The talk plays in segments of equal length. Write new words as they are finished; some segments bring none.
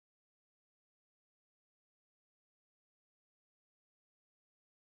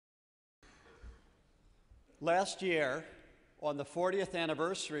Last year, on the 40th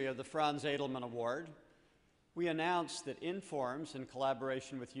anniversary of the Franz Edelman Award, we announced that Informs, in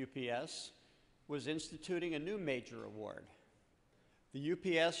collaboration with UPS, was instituting a new major award. The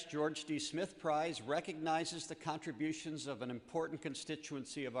UPS George D. Smith Prize recognizes the contributions of an important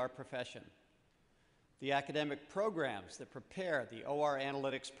constituency of our profession. The academic programs that prepare the OR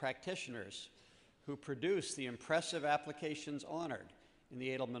analytics practitioners who produce the impressive applications honored in the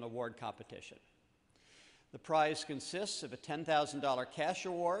Edelman Award competition. The prize consists of a $10,000 cash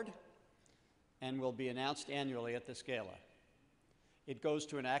award and will be announced annually at this gala. It goes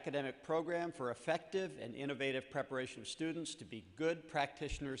to an academic program for effective and innovative preparation of students to be good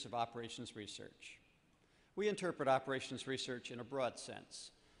practitioners of operations research. We interpret operations research in a broad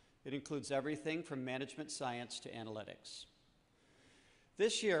sense. It includes everything from management science to analytics.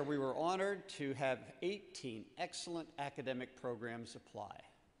 This year, we were honored to have 18 excellent academic programs apply.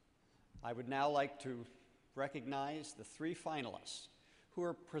 I would now like to recognize the 3 finalists who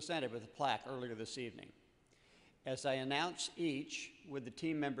were presented with a plaque earlier this evening. As I announce each, would the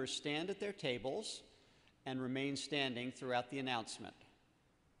team members stand at their tables and remain standing throughout the announcement?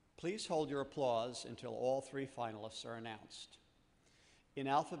 Please hold your applause until all 3 finalists are announced. In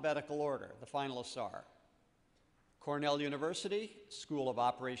alphabetical order, the finalists are Cornell University, School of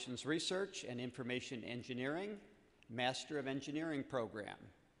Operations Research and Information Engineering, Master of Engineering program.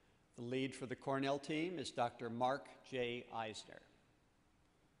 The lead for the Cornell team is Dr. Mark J. Eisner.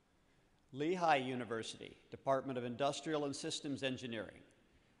 Lehigh University, Department of Industrial and Systems Engineering.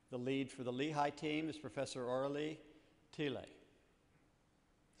 The lead for the Lehigh team is Professor Aurelie Thiele.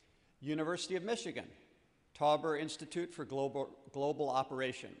 University of Michigan, Tauber Institute for Global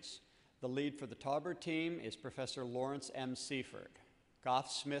Operations. The lead for the Tauber team is Professor Lawrence M. Seaford,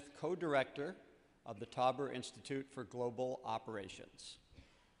 Goff Smith co-director of the Tauber Institute for Global Operations.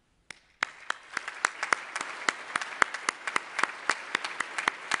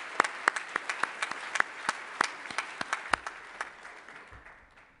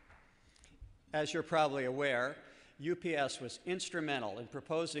 As you're probably aware, UPS was instrumental in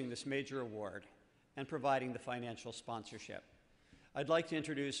proposing this major award and providing the financial sponsorship. I'd like to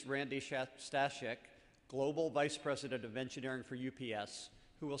introduce Randy Stashik, Global Vice President of Engineering for UPS,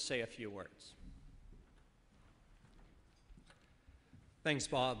 who will say a few words. Thanks,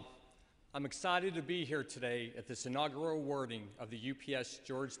 Bob. I'm excited to be here today at this inaugural awarding of the UPS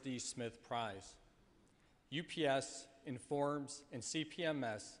George D. Smith Prize. UPS, Informs, and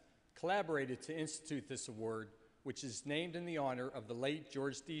CPMS collaborated to institute this award, which is named in the honor of the late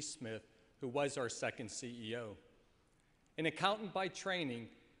George D. Smith, who was our second CEO. An accountant by training,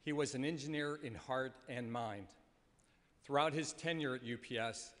 he was an engineer in heart and mind. Throughout his tenure at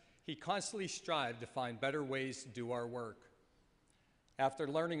UPS, he constantly strived to find better ways to do our work. After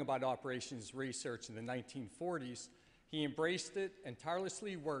learning about operations research in the 1940s, he embraced it and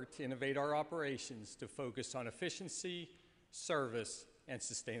tirelessly worked to innovate our operations to focus on efficiency, service, and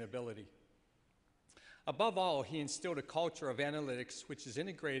sustainability. Above all, he instilled a culture of analytics which is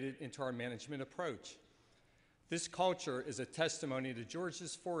integrated into our management approach. This culture is a testimony to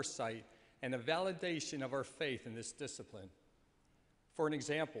George's foresight and a validation of our faith in this discipline. For an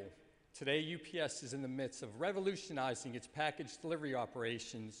example, today UPS is in the midst of revolutionizing its package delivery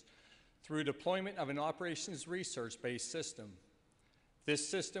operations through deployment of an operations research-based system. This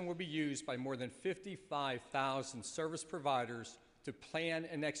system will be used by more than 55,000 service providers to plan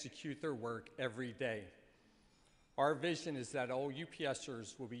and execute their work every day. Our vision is that all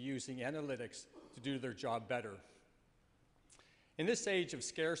UPSers will be using analytics to do their job better. In this age of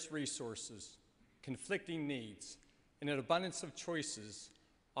scarce resources, conflicting needs, and an abundance of choices,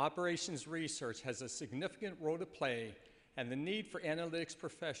 operations research has a significant role to play, and the need for analytics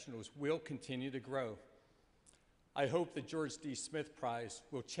professionals will continue to grow. I hope the George D. Smith Prize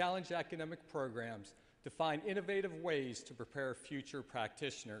will challenge academic programs to find innovative ways to prepare future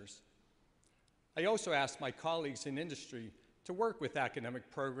practitioners. I also ask my colleagues in industry to work with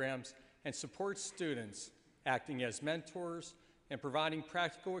academic programs and support students, acting as mentors and providing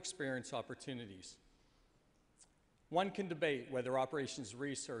practical experience opportunities. One can debate whether operations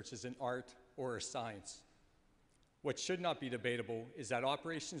research is an art or a science. What should not be debatable is that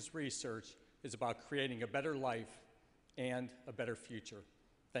operations research is about creating a better life and a better future.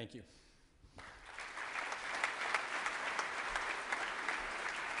 Thank you.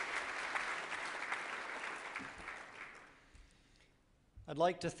 I'd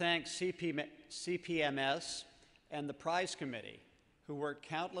like to thank CPMS and the prize committee, who worked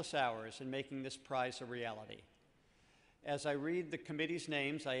countless hours in making this prize a reality. As I read the committee's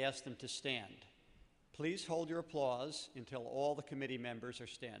names, I ask them to stand. Please hold your applause until all the committee members are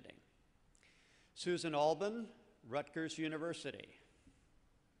standing. Susan Albin, Rutgers University.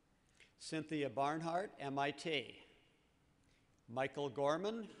 Cynthia Barnhart, MIT. Michael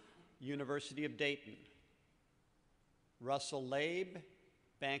Gorman, University of Dayton. Russell Labe,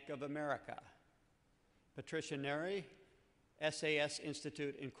 Bank of America. Patricia Neri, SAS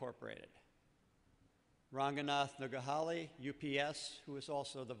Institute Incorporated. Ranganath Nugahali, UPS, who is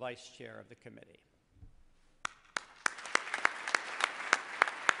also the vice chair of the committee.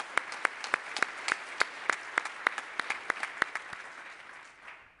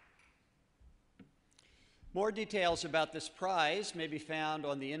 More details about this prize may be found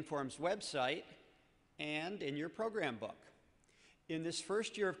on the Inform's website and in your program book. In this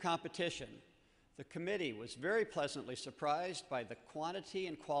first year of competition, the committee was very pleasantly surprised by the quantity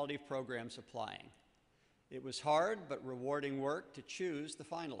and quality of programs applying. It was hard but rewarding work to choose the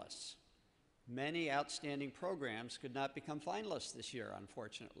finalists. Many outstanding programs could not become finalists this year,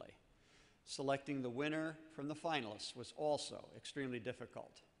 unfortunately. Selecting the winner from the finalists was also extremely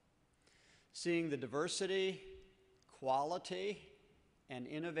difficult. Seeing the diversity, quality, and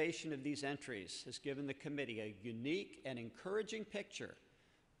innovation of these entries has given the committee a unique and encouraging picture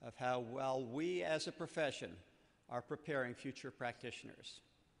of how well we as a profession are preparing future practitioners.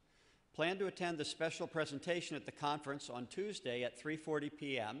 Plan to attend the special presentation at the conference on Tuesday at 3:40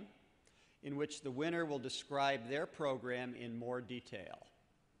 p.m., in which the winner will describe their program in more detail.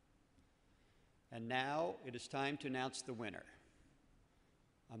 And now it is time to announce the winner.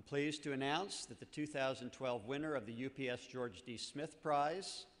 I'm pleased to announce that the 2012 winner of the UPS George D. Smith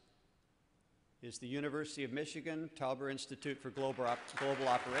Prize is the University of Michigan Tauber Institute for Global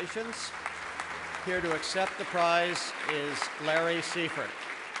Operations. Here to accept the prize is Larry Seifert.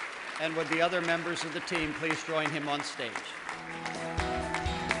 And would the other members of the team please join him on stage?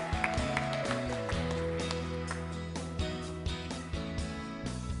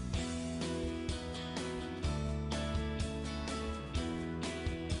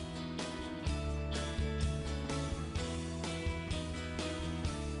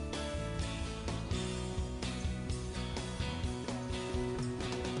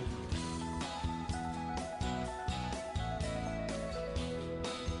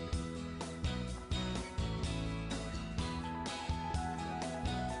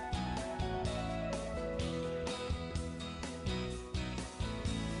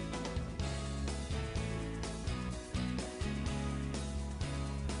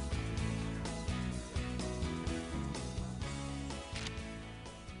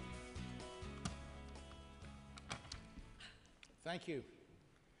 Thank you.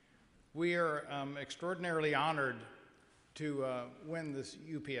 We are extraordinarily honored to win this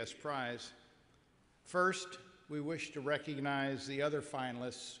UPS prize. First, we wish to recognize the other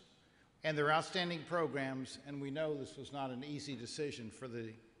finalists and their outstanding programs, and we know this was not an easy decision for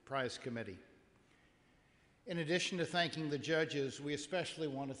the prize committee. In addition to thanking the judges, we especially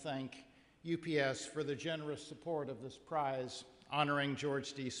want to thank UPS for the generous support of this prize honoring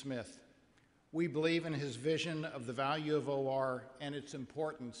George D. Smith. We believe in his vision of the value of OR and its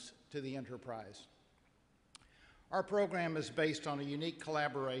importance to the enterprise. Our program is based on a unique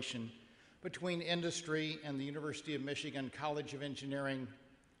collaboration between industry and the University of Michigan College of Engineering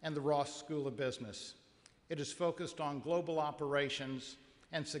and the Ross School of Business. It is focused on global operations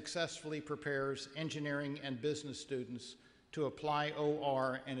and successfully prepares engineering and business students to apply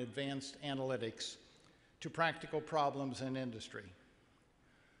OR and advanced analytics to practical problems in industry.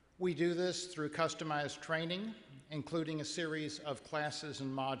 We do this through customized training, including a series of classes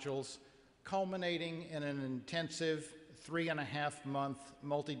and modules, culminating in an intensive 3.5-month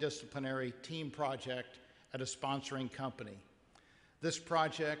multidisciplinary team project at a sponsoring company. This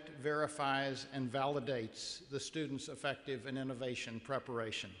project verifies and validates the students' effective and innovation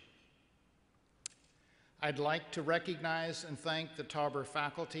preparation. I'd like to recognize and thank the Tauber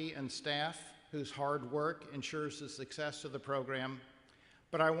faculty and staff whose hard work ensures the success of the program.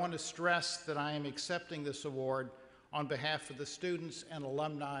 But I want to stress that I am accepting this award on behalf of the students and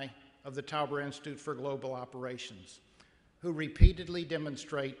alumni of the Tauber Institute for Global Operations, who repeatedly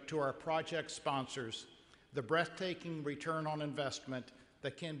demonstrate to our project sponsors the breathtaking return on investment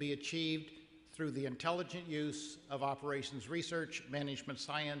that can be achieved through the intelligent use of operations research, management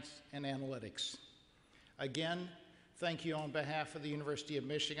science, and analytics. Again, thank you on behalf of the University of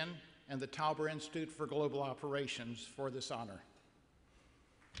Michigan and the Tauber Institute for Global Operations for this honor.